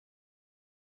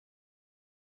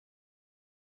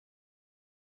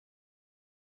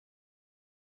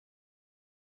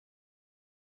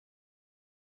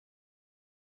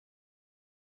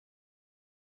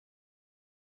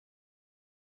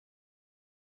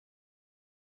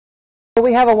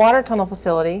We have a water tunnel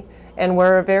facility, and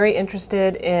we're very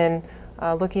interested in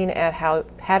looking at how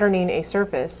patterning a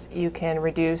surface you can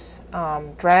reduce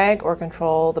drag or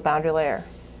control the boundary layer.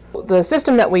 The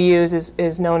system that we use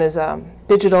is known as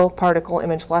digital particle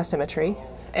image velocimetry,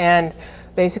 and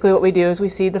basically what we do is we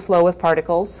seed the flow with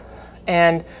particles,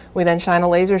 and we then shine a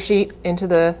laser sheet into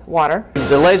the water.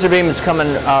 The laser beam is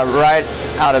coming right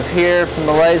out of here from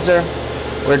the laser.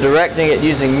 We're directing it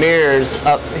using mirrors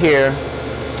up here.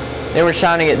 Then we're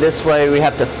shining it this way. We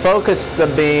have to focus the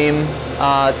beam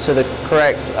to the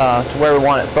correct, to where we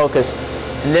want it focused.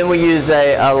 And then we use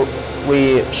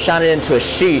we shine it into a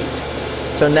sheet.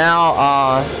 So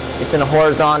now it's in a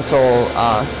horizontal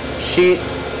sheet,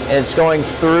 and it's going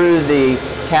through the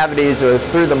cavities or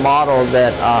through the model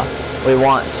that we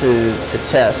want to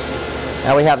test.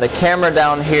 Now we have the camera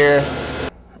down here.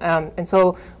 And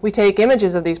so we take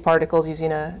images of these particles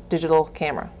using a digital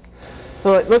camera.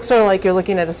 So it looks sort of like you're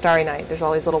looking at a starry night. There's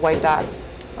all these little white dots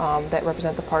that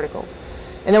represent the particles.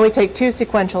 And then we take two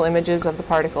sequential images of the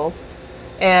particles,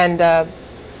 and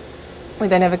we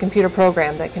then have a computer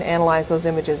program that can analyze those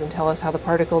images and tell us how the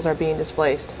particles are being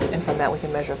displaced, and from that we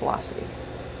can measure velocity.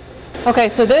 Okay,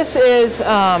 so this is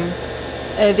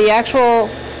the actual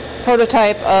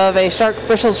prototype of a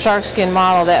bristled shark skin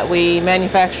model that we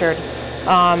manufactured.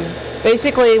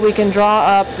 Basically, we can draw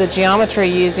up the geometry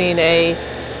using a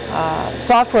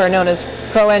software known as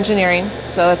Pro Engineering.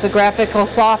 So it's a graphical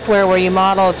software where you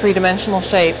model a three-dimensional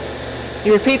shape.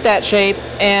 You repeat that shape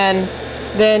and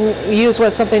then use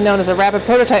what's something known as a rapid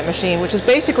prototype machine, which is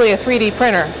basically a 3D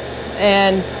printer.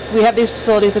 And we have these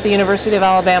facilities at the University of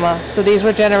Alabama. So these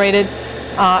were generated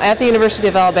at the University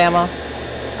of Alabama.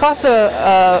 The cost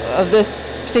of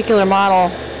this particular model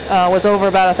was over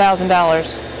about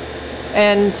 $1,000.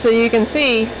 And so you can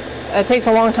see it takes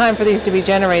a long time for these to be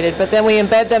generated, but then we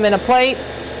embed them in a plate,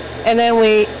 and then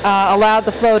we allowed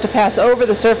the flow to pass over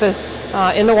the surface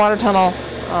in the water tunnel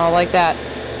like that.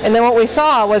 And then what we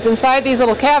saw was inside these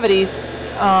little cavities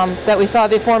that we saw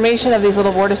the formation of these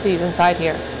little vortices inside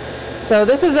here. So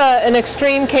this is an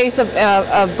extreme case of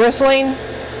bristling.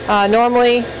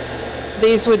 Normally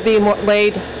these would be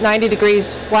laid 90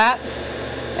 degrees flat,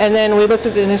 and then we looked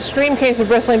at an extreme case of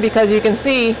bristling because you can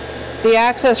see the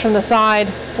access from the side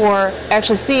for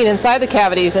actually seeing inside the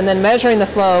cavities and then measuring the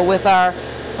flow with our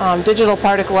digital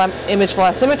particle image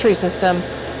velocimetry system.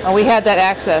 We had that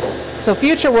access. So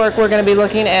future work, we're going to be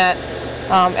looking at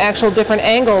actual different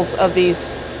angles of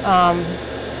these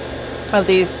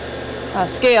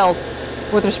scales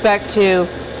with respect to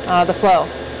the flow.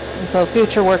 And so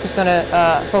future work is going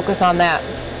to focus on that.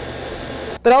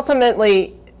 But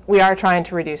ultimately, we are trying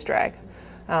to reduce drag,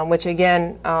 which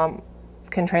again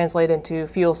can translate into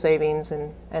fuel savings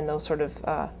and those sort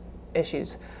of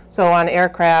issues. So on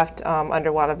aircraft,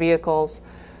 underwater vehicles,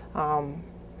 and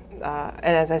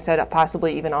as I said,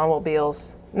 possibly even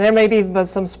automobiles. There may be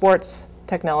some sports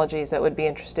technologies that would be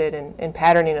interested in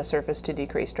patterning a surface to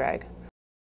decrease drag.